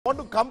want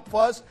to come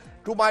first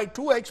to my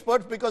two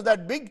experts because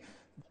that big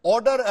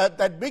order,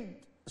 that big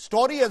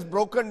story has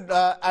broken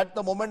at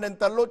the moment, and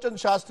Tarlochan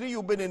Shastri,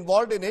 you've been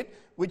involved in it,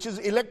 which is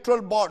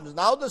electoral bonds.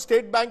 Now the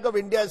State Bank of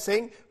India is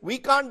saying we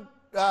can't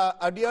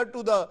adhere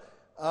to the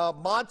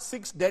March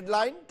 6th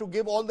deadline to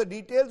give all the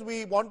details.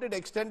 We want it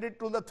extended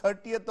to the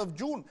 30th of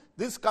June.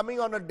 This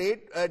coming on a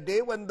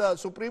day when the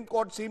Supreme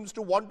Court seems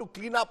to want to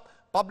clean up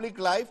public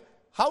life.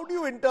 How do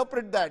you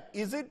interpret that?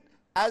 Is it,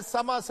 as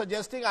some are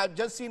suggesting, I've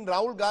just seen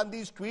Rahul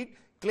Gandhi's tweet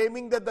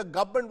claiming that the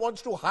government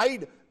wants to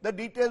hide the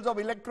details of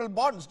electoral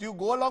bonds. Do you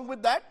go along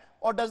with that,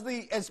 or does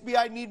the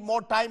SBI need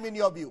more time in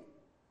your view?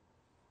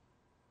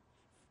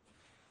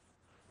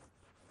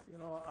 You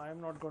know,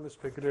 I'm not going to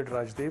speculate,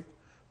 Rajdeep,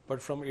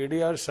 but from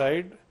ADR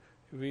side,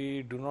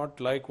 we do not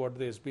like what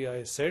the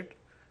SBI said,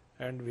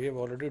 and we have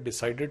already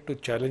decided to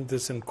challenge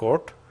this in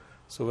court.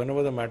 So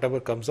whenever the matter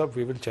comes up,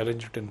 we will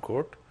challenge it in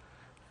court.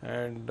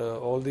 And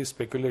all these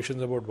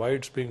speculations about why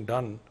it's being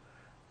done,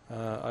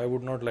 I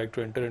would not like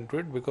to enter into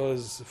it,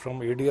 because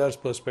from ADR's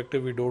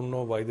perspective, we don't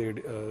know why the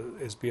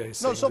SBI is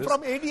saying so this,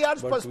 from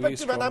ADR's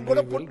perspective, and I'm going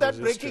to put that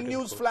breaking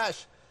news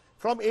flash,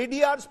 from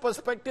ADR's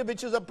perspective,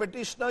 which is a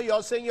petitioner,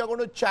 you're saying you're going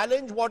to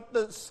challenge what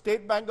the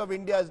State Bank of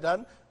India has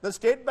done. The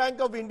State Bank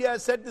of India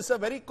has said this is a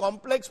very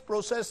complex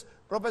process,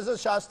 Professor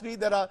Shastri.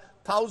 There are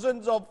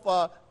thousands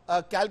of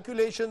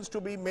calculations to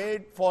be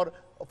made for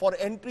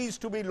entries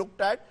to be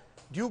looked at.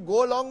 Do you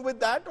go along with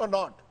that or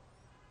not?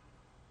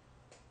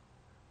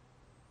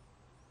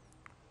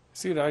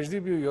 See,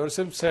 Rajdeep, you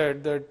yourself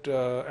said that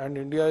and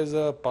India is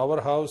a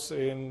powerhouse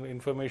in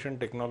information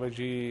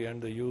technology and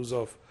the use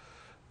of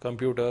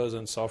computers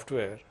and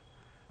software.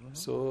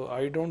 So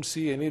I don't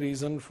see any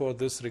reason for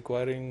this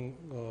requiring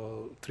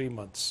 3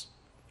 months.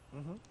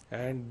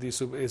 And the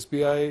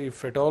SBI,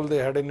 if at all they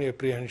had any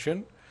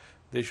apprehension,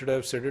 they should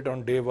have said it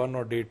on day 1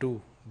 or day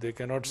 2. They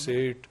cannot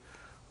say it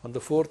on the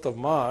 4th of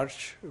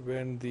March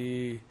when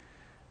the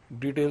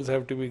details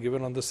have to be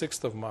given on the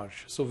 6th of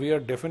March. So we are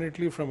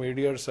definitely from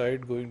ADR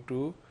side going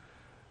to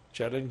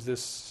challenge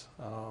this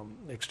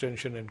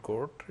extension in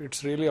court.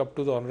 It's really up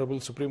to the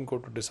Honorable Supreme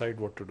Court to decide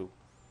what to do.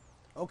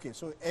 Okay,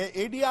 so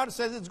ADR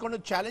says it's going to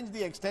challenge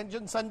the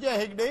extension. Sanjay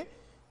Hegde,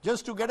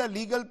 just to get a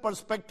legal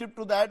perspective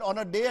to that, on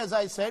a day, as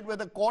I said, where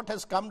the court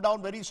has come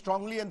down very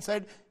strongly and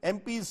said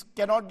MPs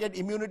cannot get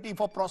immunity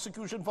for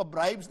prosecution for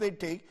bribes they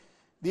take,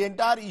 the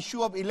entire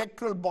issue of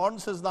electoral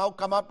bonds has now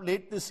come up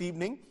late this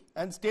evening,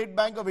 and State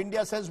Bank of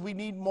India says we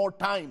need more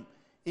time.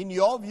 In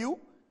your view,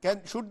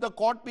 should the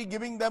court be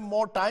giving them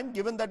more time,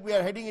 given that we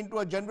are heading into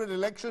a general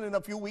election in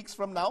a few weeks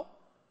from now?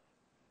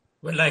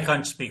 Well, I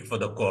can't speak for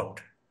the court.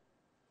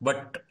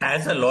 But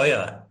as a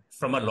lawyer,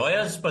 from a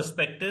lawyer's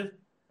perspective,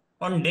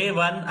 on day 1,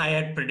 I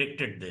had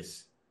predicted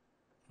this.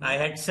 I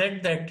had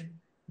said that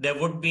there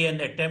would be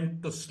an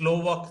attempt to slow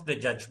walk the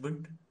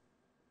judgment,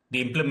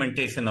 the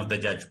implementation of the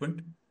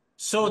judgment,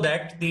 so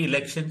that the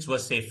elections were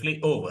safely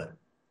over.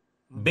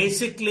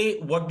 Basically,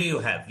 what do you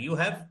have? You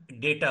have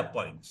data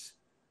points.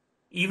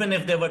 Even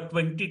if there were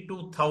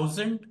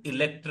 22,000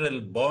 electoral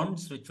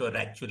bonds which were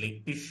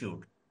actually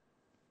issued,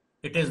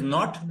 it is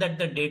not that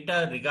the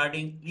data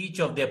regarding each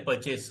of their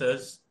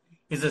purchasers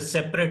is a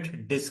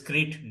separate,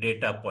 discrete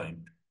data point.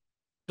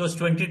 Those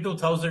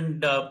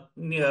 22,000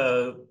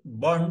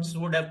 bonds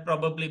would have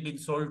probably been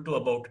sold to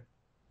about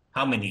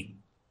how many?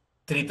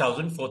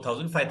 3,000,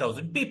 4,000,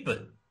 5,000 people.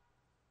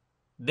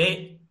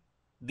 The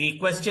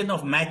question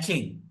of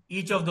matching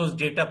each of those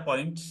data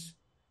points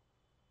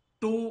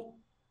to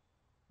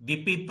the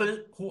people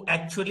who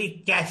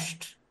actually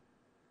cashed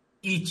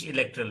each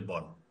electoral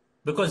bond.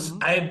 Because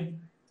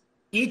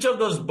each of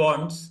those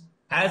bonds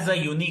has a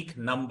unique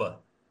number.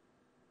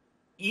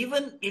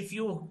 Even if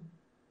you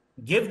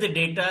give the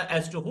data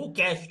as to who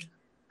cashed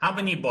how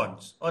many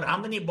bonds, or how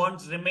many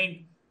bonds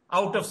remained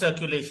out of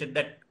circulation,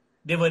 that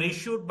they were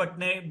issued but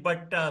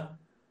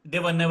they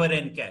were never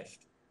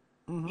encashed.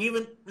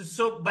 Even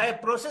so, by a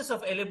process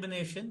of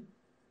elimination,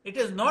 it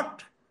is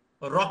not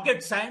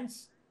rocket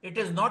science, it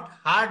is not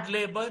hard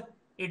labor,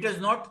 it is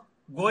not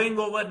going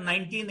over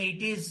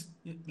 1980s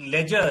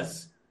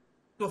ledgers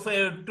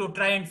to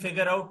try and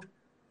figure out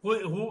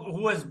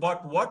who has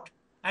bought what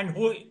and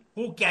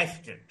who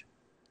cashed it.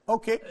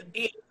 Okay.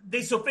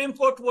 The Supreme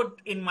Court would,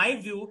 in my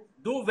view,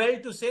 do well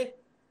to say,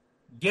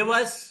 give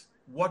us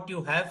what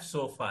you have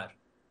so far.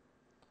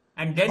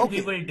 And then we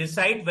will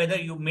decide whether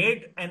you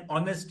made an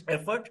honest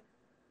effort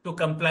to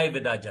comply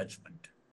with our judgment.